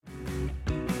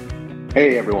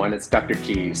Hey everyone, it's Dr.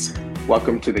 Keys.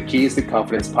 Welcome to the Keys to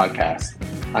Confidence podcast.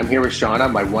 I'm here with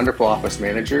Shauna, my wonderful office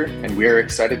manager, and we are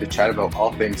excited to chat about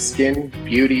all things skin,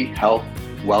 beauty, health,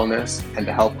 wellness, and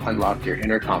to help unlock your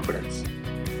inner confidence.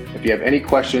 If you have any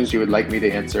questions you would like me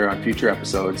to answer on future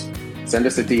episodes, send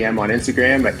us a DM on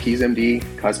Instagram at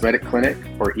KeysMD Cosmetic Clinic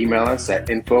or email us at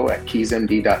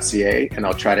info@keysmd.ca, and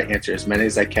I'll try to answer as many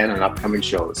as I can on upcoming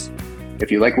shows. If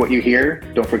you like what you hear,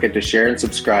 don't forget to share and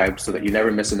subscribe so that you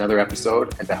never miss another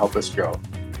episode and to help us grow.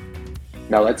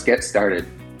 Now let's get started.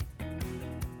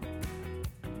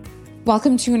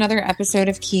 Welcome to another episode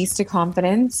of Keys to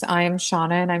Confidence. I am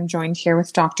Shauna and I'm joined here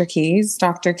with Dr. Keys.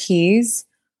 Dr. Keys,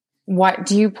 what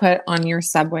do you put on your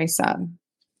Subway sub?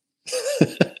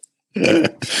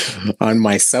 On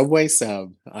my Subway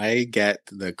sub, I get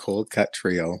the cold cut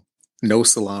trio, no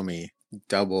salami,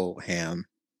 double ham.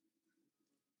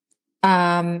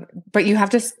 But you have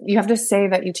to say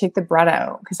that you take the bread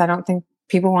out because I don't think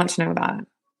people want to know that.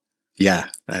 Yeah,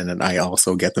 and then I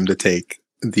also get them to take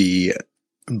the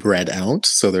bread out,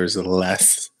 so there's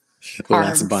less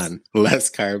bun, less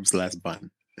carbs, less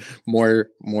bun, more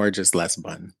just less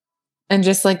bun, and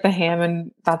just like the ham,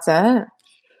 and that's it.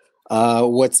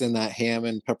 What's in that? Ham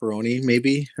and pepperoni,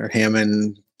 maybe, or ham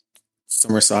and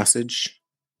summer sausage.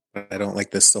 But I don't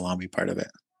like the salami part of it.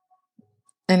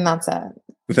 And that's it.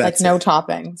 That's like no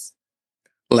toppings.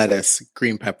 Lettuce,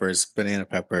 green peppers, banana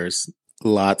peppers,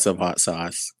 lots of hot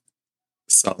sauce,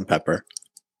 salt and pepper.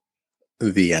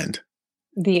 The end.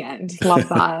 The end. Love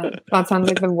that. That sounds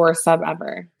like the worst sub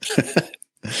ever.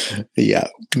 Yeah,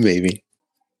 maybe.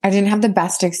 I didn't have the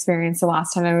best experience the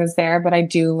last time I was there, but I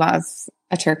do love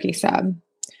a turkey sub.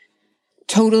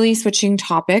 Totally switching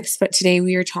topics, but today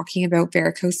we are talking about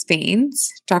varicose veins.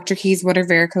 Dr. Keys, what are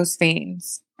varicose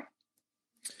veins?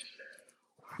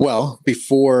 Well, I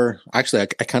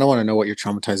kind of want to know what your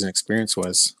traumatizing experience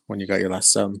was when you got your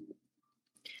last sub.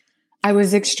 I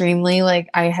was extremely,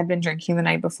 I had been drinking the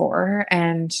night before,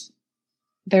 and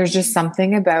there's just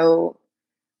something about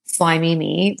slimy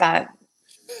meat that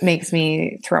makes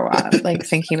me throw up,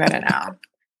 thinking about it now.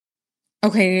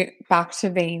 Okay, back to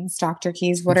veins, Dr.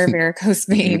 Keys. What are varicose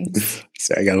veins?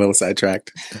 Sorry, I got a little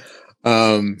sidetracked.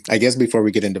 I guess before we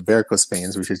get into varicose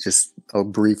veins, we should I'll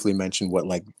briefly mention what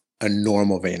a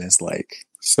normal vein is like.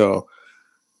 So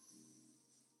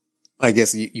I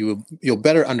guess you'll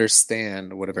better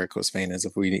understand what a varicose vein is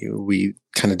if we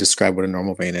kind of describe what a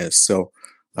normal vein is. So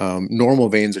normal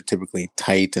veins are typically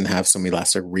tight and have some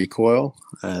elastic recoil,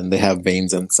 and they have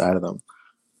veins inside of them.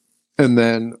 And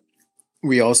then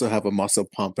we also have a muscle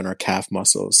pump in our calf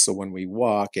muscles. So when we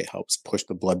walk, it helps push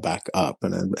the blood back up,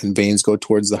 and veins go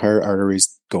towards the heart,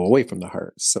 arteries go away from the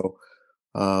heart. So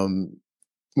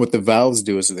what the valves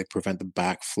do is they prevent the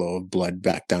backflow of blood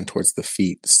back down towards the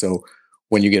feet. So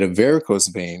when you get a varicose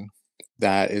vein,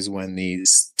 that is when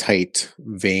these tight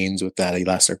veins with that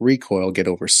elastic recoil get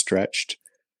overstretched.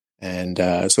 And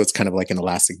so it's kind of like an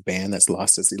elastic band that's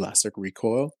lost its elastic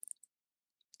recoil.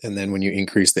 And then when you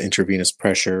increase the intravenous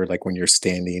pressure, like when you're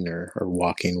standing or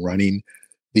walking, running,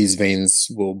 these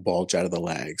veins will bulge out of the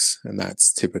legs. And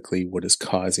that's typically what is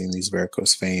causing these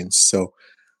varicose veins. So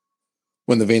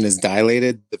when the vein is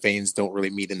dilated, the veins don't really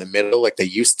meet in the middle like they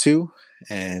used to,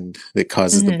 and it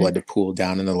causes the blood to pool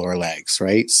down in the lower legs,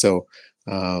 right? So,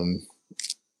 then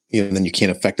you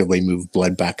can't effectively move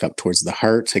blood back up towards the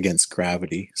heart against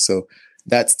gravity. So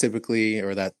that's typically,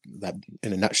 or that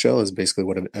in a nutshell is basically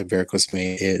what a varicose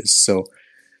vein is. So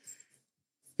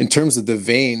in terms of the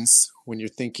veins, when you're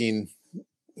thinking,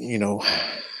 when you're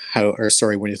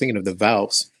thinking of the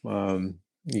valves,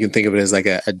 you can think of it as like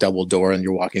a double door, and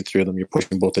you're walking through them, you're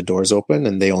pushing both the doors open,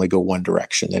 and they only go one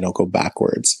direction. They don't go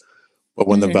backwards. But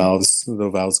when the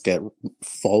valves get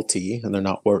faulty and they're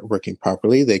not working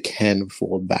properly, they can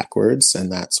fold backwards,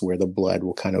 and that's where the blood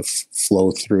will kind of flow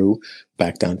through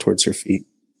back down towards your feet.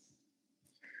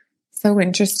 So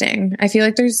interesting. I feel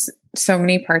like there's so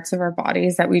many parts of our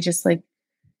bodies that we just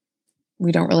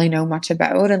we don't really know much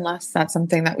about unless that's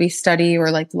something that we study or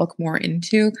look more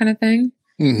into, kind of thing.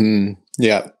 Mm-hmm.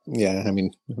 Yeah. I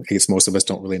mean, I guess most of us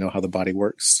don't really know how the body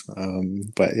works.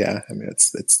 But yeah, I mean,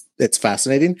 it's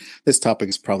fascinating. This topic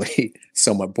is probably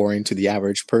somewhat boring to the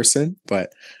average person,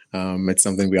 but it's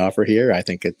something we offer here. I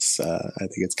think it's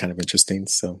kind of interesting.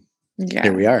 So yeah,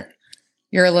 here we are.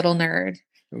 You're a little nerd.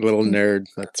 A little nerd.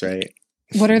 That's right.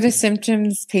 What are the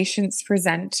symptoms patients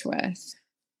present with?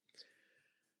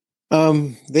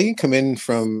 They can come in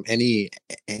from any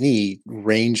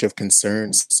range of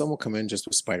concerns. Some will come in just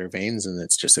with spider veins, and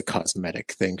it's just a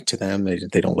cosmetic thing to them.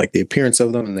 They don't like the appearance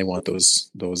of them, and they want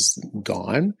those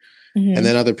gone. And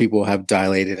then other people have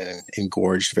dilated and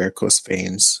engorged varicose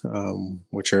veins,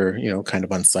 which are, kind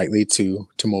of unsightly to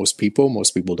most people.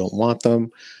 Most people don't want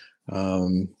them.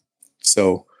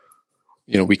 So,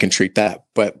 we can treat that,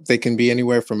 but they can be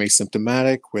anywhere from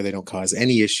asymptomatic, where they don't cause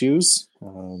any issues,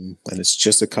 and it's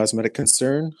just a cosmetic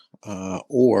concern,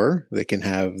 or they can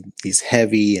have these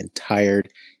heavy and tired,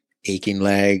 aching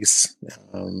legs.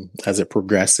 As it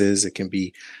progresses, they can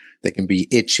be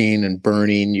itching and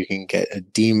burning. You can get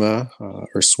edema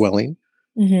or swelling.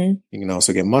 You can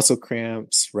also get muscle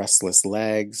cramps, restless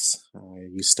legs.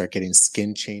 You start getting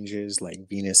skin changes like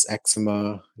venous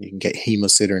eczema. You can get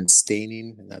hemosiderin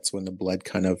staining, and that's when the blood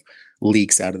kind of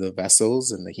leaks out of the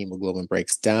vessels and the hemoglobin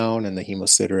breaks down, and the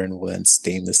hemosiderin will then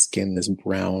stain the skin this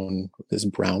brown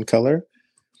color.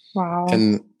 Wow.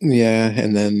 And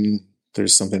then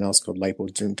there's something else called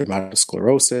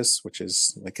lipodermatosclerosis, which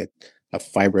is like a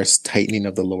fibrous tightening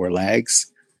of the lower legs.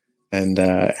 And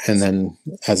then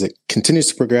as it continues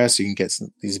to progress, you can get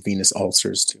these venous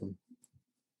ulcers too.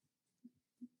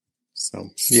 So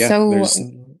it's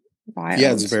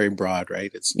very broad,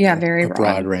 right? It's very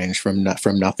broad range from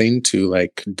nothing to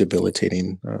like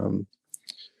debilitating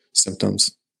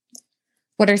symptoms.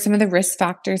 What are some of the risk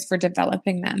factors for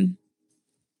developing them?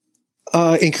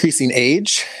 Increasing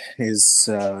age is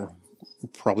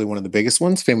probably one of the biggest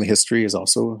ones. Family history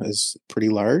is pretty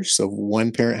large. So if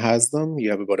one parent has them,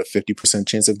 you have about a 50%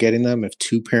 chance of getting them. If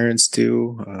two parents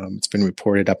do, it's been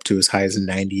reported up to as high as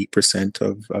 98%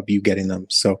 of you getting them.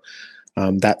 So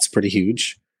that's pretty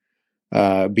huge.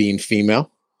 Being female,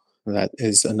 that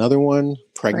is another one.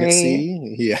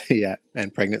 Pregnancy,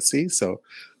 and pregnancy. So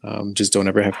just don't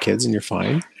ever have kids and you're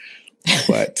fine.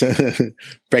 But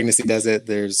pregnancy does it.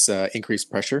 There's increased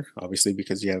pressure, obviously,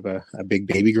 because you have a big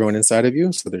baby growing inside of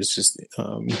you. So there's just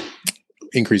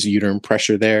increased uterine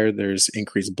pressure there. There's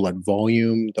increased blood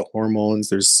volume, the hormones.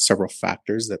 There's several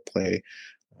factors that play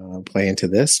into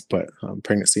this, but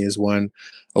pregnancy is one.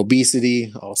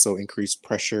 Obesity, also increased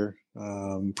pressure,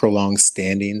 prolonged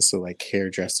standing. So like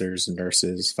hairdressers,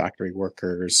 nurses, factory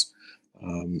workers,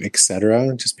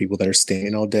 etc. Just people that are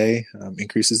staying all day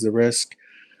increases the risk.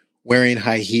 Wearing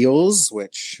high heels,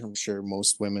 which I'm sure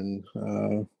most women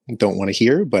don't want to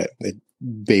hear, but it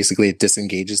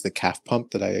disengages the calf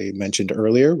pump that I mentioned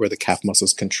earlier, where the calf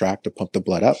muscles contract to pump the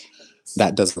blood up.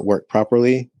 That doesn't work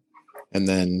properly. And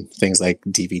then things like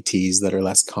DVTs that are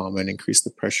less common increase the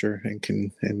pressure and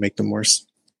make them worse.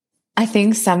 I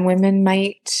think some women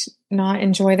might not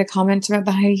enjoy the comment about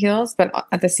the high heels, but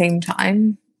at the same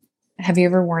time, have you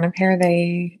ever worn a pair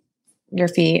your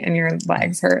feet and your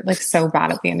legs hurt like so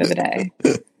bad at the end of the day?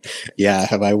 Yeah.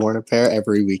 Have I worn a pair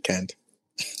every weekend?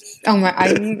 Oh my,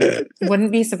 I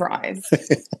wouldn't be surprised.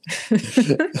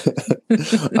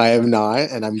 I have not.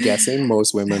 And I'm guessing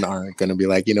most women aren't going to be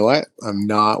like, you know what? I'm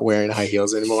not wearing high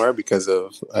heels anymore because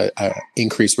of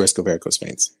increased risk of varicose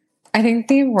veins. I think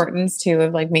the importance too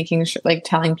of like making sure, like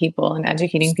telling people and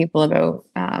educating people about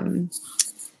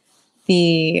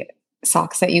the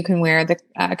socks that you can wear, the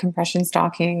compression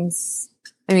stockings.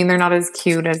 I mean, they're not as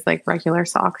cute as like regular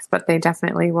socks, but they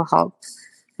definitely will help.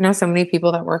 I know so many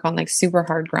people that work on like super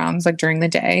hard grounds like during the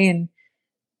day, and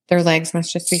their legs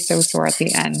must just be so sore at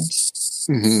the end.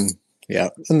 Mm-hmm. Yeah,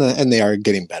 and they are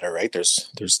getting better, right?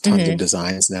 There's tons of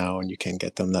designs now, and you can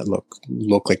get them that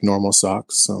look like normal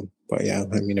socks. So, but yeah,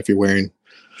 I mean, if you're wearing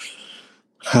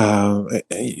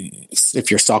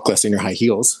if you're sockless in your high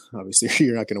heels, obviously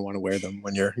you're not going to want to wear them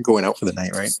when you're going out for the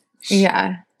night, right?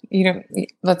 Yeah. You don't,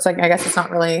 that's like, I guess it's not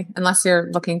really, unless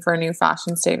you're looking for a new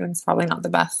fashion statement, it's probably not the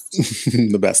best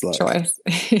the best look choice.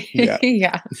 Yeah.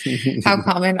 Yeah. How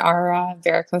common are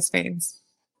varicose veins?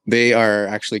 They are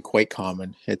actually quite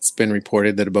common. It's been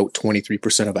reported that about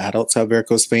 23% of adults have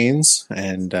varicose veins,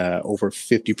 and over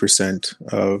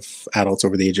 50% of adults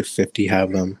over the age of 50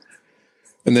 have them.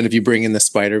 And then if you bring in the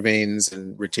spider veins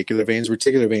and reticular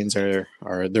veins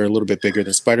are they're a little bit bigger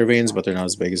than spider veins, but they're not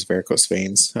as big as varicose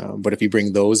veins. But if you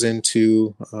bring those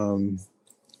into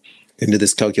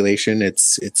this calculation,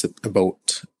 it's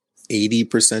about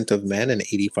 80% of men and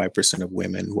 85% of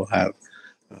women will have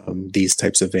these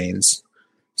types of veins.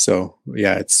 So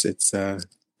yeah, it's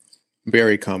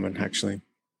very common actually.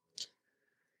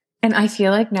 And I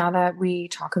feel like now that we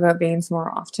talk about veins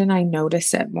more often, I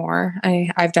notice it more.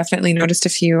 I've definitely noticed a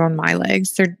few on my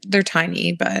legs. They're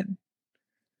tiny, but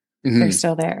they're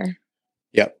still there.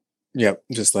 Yep.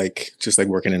 Just like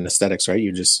working in aesthetics, right?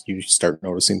 You start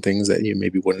noticing things that you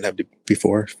maybe wouldn't have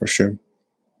before, for sure.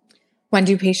 When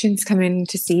do patients come in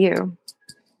to see you?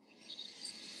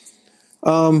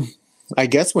 I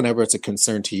guess whenever it's a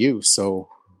concern to you. So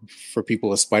for people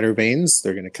with spider veins,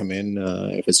 they're going to come in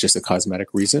if it's just a cosmetic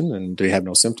reason and they have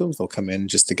no symptoms. They'll come in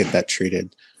just to get that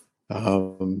treated.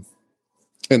 And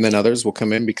then others will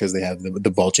come in because they have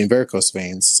the bulging varicose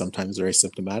veins. Sometimes they're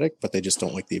asymptomatic, but they just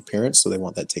don't like the appearance, so they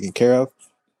want that taken care of.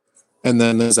 And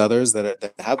then there's others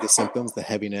that have the symptoms, the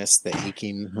heaviness, the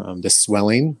aching, the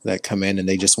swelling that come in, and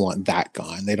they just want that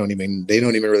gone. They don't even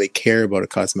really care about the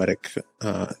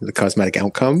cosmetic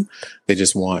outcome. They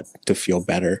just want to feel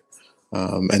better.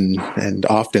 And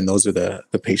often those are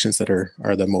the patients that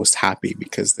are the most happy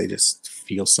because they just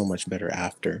feel so much better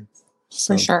after.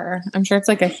 So. For sure. I'm sure it's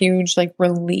like a huge like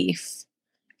relief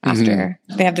after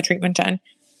they have the treatment done.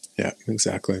 Yeah,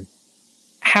 exactly.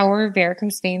 How are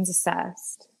varicose veins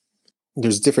assessed?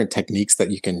 There's different techniques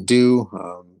that you can do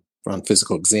on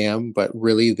physical exam, but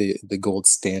really the gold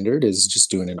standard is just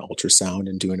doing an ultrasound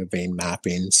and doing a vein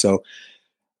mapping. So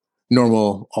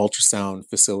normal ultrasound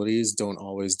facilities don't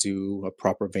always do a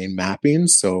proper vein mapping.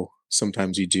 So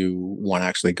sometimes you do want to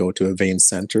actually go to a vein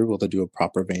center where they do a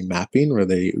proper vein mapping, where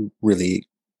they really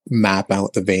map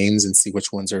out the veins and see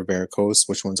which ones are varicose,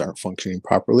 which ones aren't functioning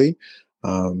properly,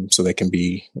 so they can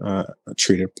be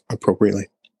treated appropriately.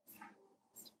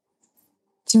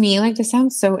 To me, like, this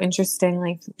sounds so interesting,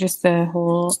 like just the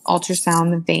whole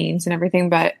ultrasound, the veins and everything,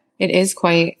 but it is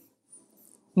quite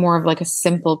more of like a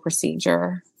simple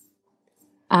procedure.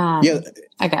 I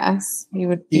guess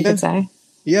you could say.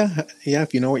 Yeah.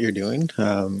 If you know what you're doing,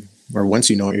 or once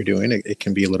you know what you're doing, it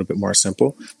can be a little bit more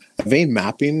simple. A vein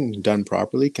mapping done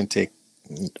properly can take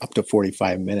up to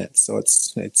 45 minutes. So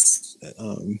it's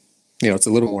it's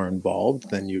a little more involved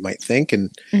than you might think.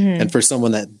 And for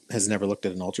someone that has never looked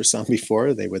at an ultrasound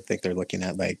before, they would think they're looking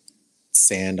at like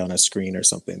sand on a screen or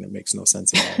something that makes no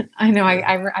sense at all. I know.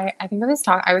 I think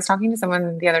I was talking to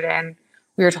someone the other day, and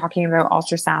we were talking about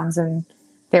ultrasounds, and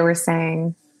they were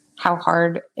saying how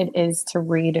hard it is to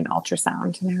read an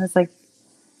ultrasound. And I was like,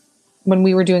 when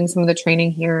we were doing some of the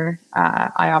training here,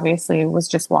 I obviously was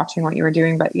just watching what you were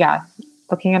doing, but yeah,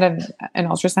 looking at an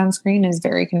ultrasound screen is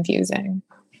very confusing.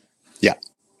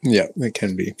 Yeah, it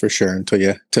can be for sure until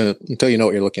you know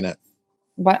what you're looking at.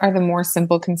 What are the more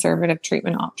simple conservative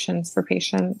treatment options for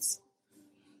patients?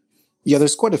 Yeah,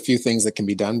 there's quite a few things that can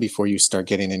be done before you start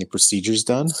getting any procedures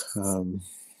done.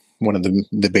 One of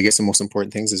the biggest and most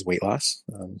important things is weight loss.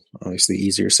 Obviously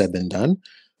easier said than done.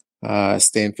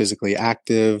 Staying physically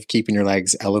active, keeping your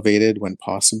legs elevated when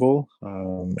possible.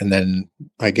 And then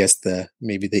I guess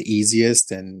maybe the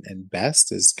easiest and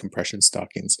best is compression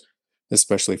stockings,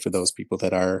 especially for those people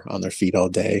that are on their feet all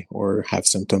day or have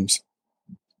symptoms.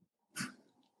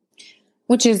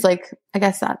 Which is like, I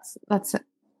guess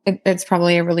it's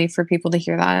probably a relief for people to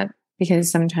hear that,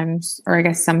 because sometimes, or I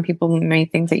guess some people may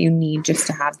think that you need just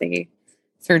to have the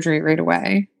surgery right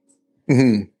away.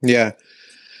 Mm-hmm. Yeah.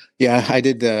 I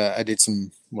did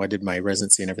my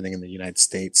residency and everything in the United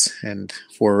States, and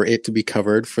for it to be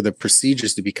covered, for the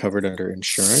procedures to be covered under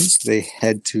insurance, they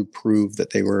had to prove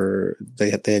that they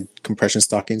had compression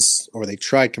stockings, or they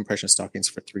tried compression stockings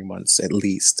for 3 months at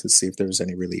least to see if there was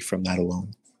any relief from that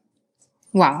alone.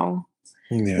 Wow.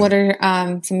 Yeah. What are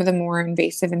some of the more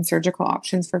invasive and surgical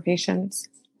options for patients?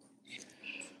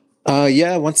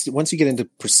 Once you get into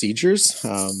procedures,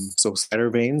 so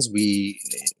spider veins, we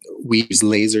use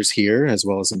lasers here as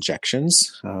well as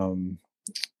injections.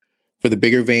 For the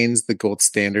bigger veins, the gold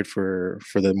standard for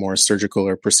the more surgical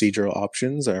or procedural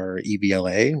options are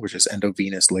EVLA, which is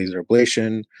endovenous laser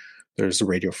ablation. There's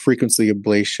radiofrequency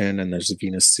ablation, and there's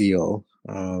venous seal.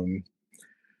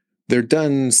 They're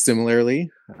done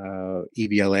similarly,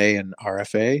 EVLA and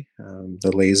RFA,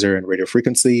 the laser and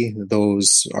radiofrequency.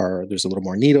 There's a little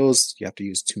more needles. You have to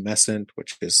use tumescent,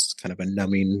 which is kind of a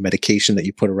numbing medication that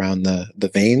you put around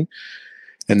the vein.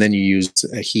 And then you use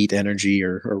a heat energy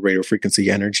or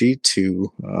radiofrequency energy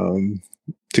to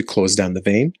close down the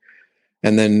vein.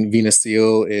 And then venous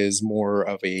seal is more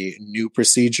of a new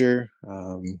procedure.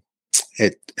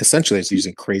 It essentially is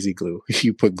using crazy glue.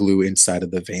 You put glue inside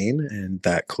of the vein and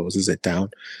that closes it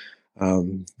down.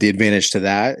 The advantage to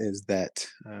that is that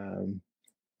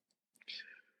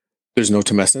there's no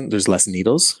tumescent, there's less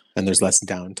needles, and there's less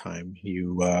downtime.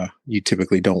 You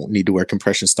typically don't need to wear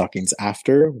compression stockings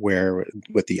after, where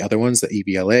with the other ones, the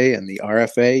EVLA and the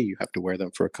RFA, you have to wear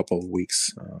them for a couple of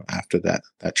weeks after that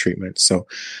treatment. So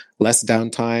less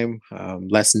downtime,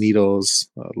 less needles,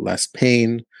 less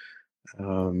pain.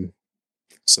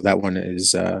 So that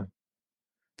one's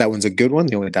a good one.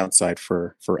 The only downside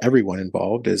for everyone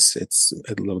involved is it's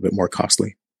a little bit more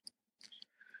costly.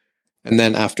 And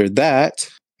then after that,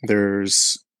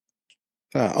 there's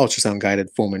ultrasound guided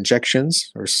foam injections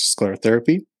or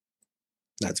sclerotherapy.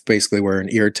 That's basically where an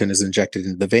irritant is injected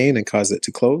into the vein and cause it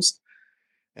to close.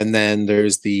 And then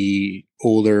there's the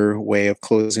older way of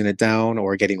closing it down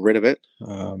or getting rid of it,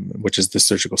 which is the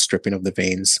surgical stripping of the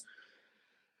veins.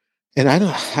 And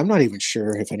I'm not even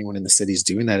sure if anyone in the city is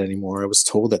doing that anymore. I was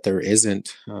told that there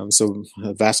isn't. So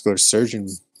a vascular surgeon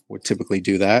would typically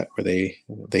do that, where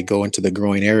they go into the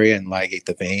groin area and ligate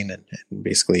the vein and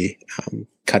basically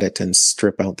cut it and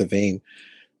strip out the vein.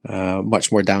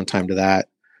 Much more downtime to that.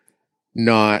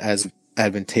 Not as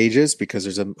advantageous because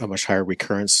there's a much higher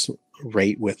recurrence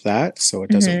rate with that, so it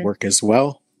doesn't work as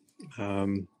well.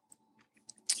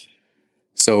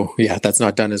 So yeah, that's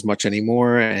not done as much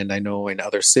anymore. And I know in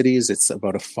other cities, it's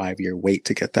about a 5-year wait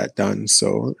to get that done.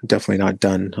 So definitely not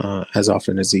done as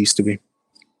often as it used to be.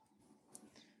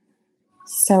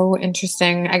 So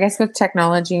interesting. I guess with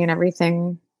technology and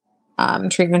everything,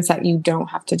 treatments that you don't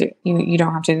have to do, you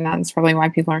don't have to do that. That's probably why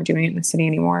people aren't doing it in the city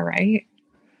anymore, right?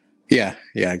 Yeah,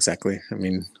 exactly. I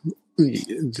mean,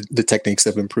 the techniques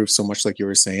have improved so much, like you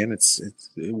were saying. It's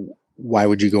why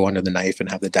would you go under the knife and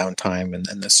have the downtime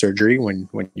and the surgery when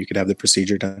you could have the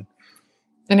procedure done?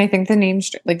 And I think the name,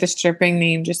 like the stripping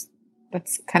name, just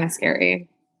that's kind of scary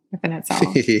within itself.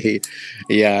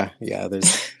 Yeah.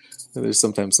 There's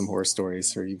sometimes some horror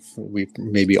stories, or we've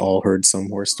maybe all heard some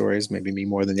horror stories. Maybe me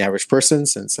more than the average person,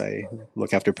 since I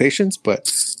look after patients.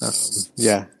 But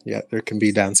yeah, there can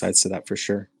be downsides to that for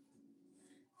sure.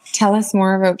 Tell us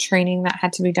more about training that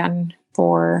had to be done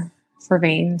for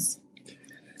veins.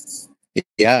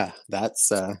 Yeah,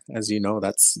 that's as you know,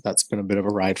 that's been a bit of a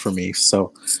ride for me.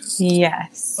 So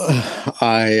yes,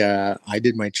 I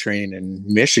did my train in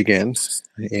Michigan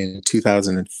in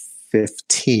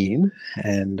 2015,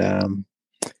 and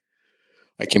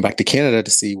I came back to Canada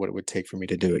to see what it would take for me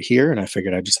to do it here. And I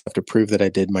figured I'd just have to prove that I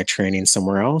did my training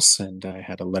somewhere else, and I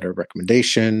had a letter of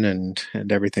recommendation and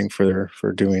everything for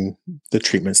doing the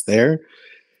treatments there.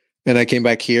 And I came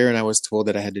back here and I was told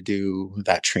that I had to do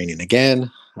that training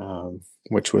again,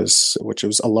 which was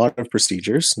a lot of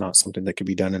procedures, not something that could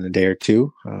be done in a day or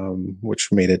two,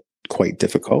 which made it quite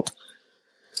difficult.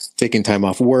 Taking time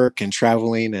off work and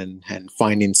traveling and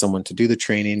finding someone to do the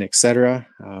training, etc.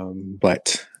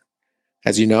 But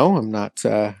as you know, I'm not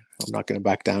going to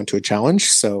back down to a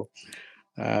challenge. So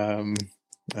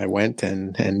I went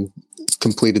and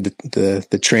completed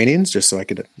the trainings just so I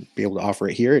could be able to offer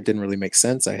it here. It didn't really make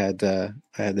sense. I had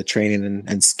the training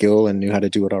and skill and knew how to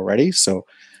do it already. So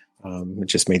it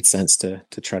just made sense to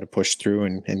try to push through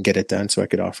and get it done so I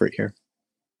could offer it here.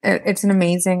 It's an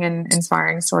amazing and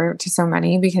inspiring story to so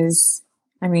many, because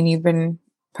I mean, you've been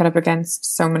put up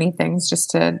against so many things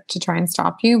just to try and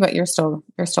stop you, but you're still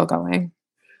going.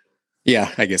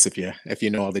 Yeah, I guess if you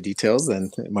know all the details,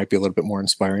 then it might be a little bit more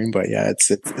inspiring. But yeah, it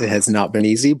has not been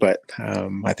easy, but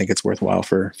I think it's worthwhile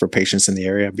for patients in the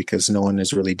area, because no one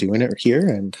is really doing it here,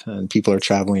 and people are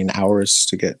traveling hours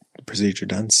to get the procedure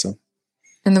done. So,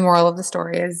 and the moral of the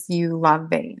story is you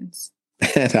love veins.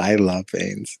 And I love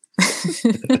veins.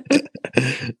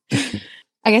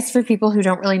 I guess for people who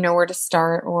don't really know where to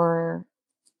start or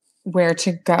where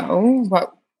to go,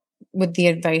 what would the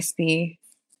advice be?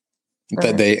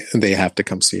 That they have to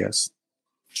come see us.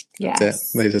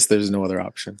 Yes. There's no other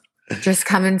option. Just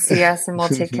come and see us and we'll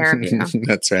take care of you.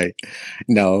 That's right.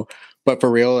 No, but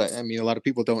for real, I mean, a lot of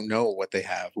people don't know what they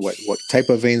have, what type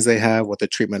of veins they have, what the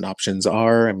treatment options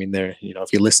are. I mean,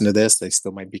 if you listen to this, they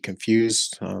still might be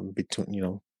confused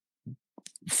between,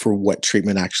 for what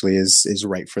treatment actually is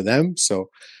right for them. So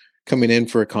coming in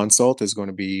for a consult is going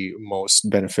to be most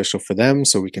beneficial for them,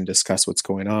 so we can discuss what's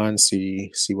going on,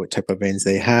 see what type of veins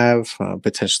they have,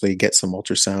 potentially get some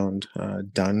ultrasound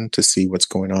done to see what's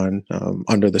going on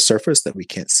under the surface that we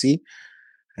can't see.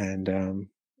 And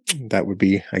that would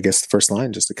be, I guess, the first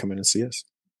line, just to come in and see us.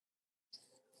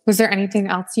 Was there anything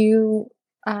else you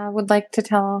would like to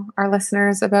tell our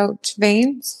listeners about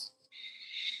veins?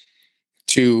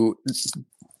 To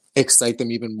excite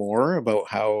them even more about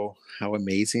how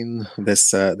amazing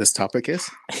this topic is.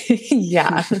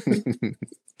 Yeah.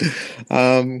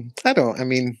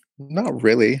 Not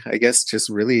really. I guess just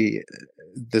really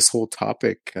this whole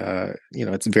topic,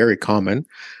 it's very common,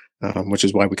 which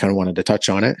is why we kind of wanted to touch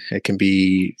on it. It can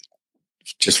be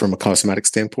just from a cosmetic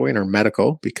standpoint or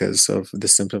medical because of the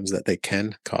symptoms that they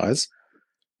can cause.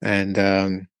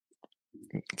 And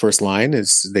first line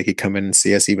is they could come in and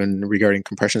see us even regarding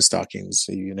compression stockings.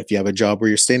 Even if you have a job where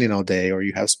you're standing all day, or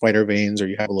you have spider veins, or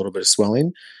you have a little bit of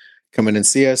swelling, come in and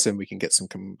see us and we can get some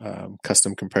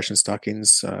custom compression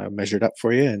stockings measured up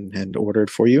for you and ordered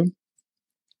for you.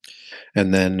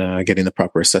 And then getting the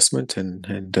proper assessment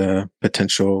and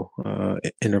potential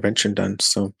intervention done.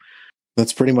 So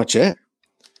that's pretty much it.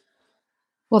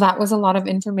 Well, that was a lot of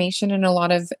information and a lot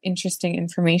of interesting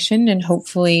information. And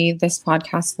hopefully this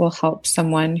podcast will help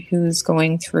someone who's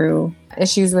going through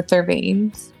issues with their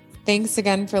veins. Thanks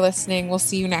again for listening. We'll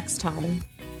see you next time.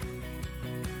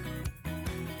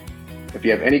 If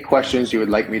you have any questions you would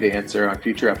like me to answer on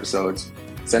future episodes,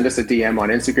 send us a DM on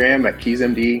Instagram at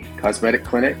KeysMD Cosmetic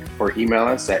Clinic or email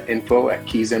us at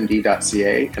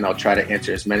info@keysmd.ca, and I'll try to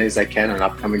answer as many as I can on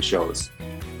upcoming shows.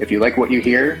 If you like what you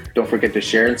hear, don't forget to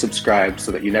share and subscribe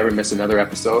so that you never miss another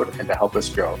episode and to help us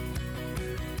grow.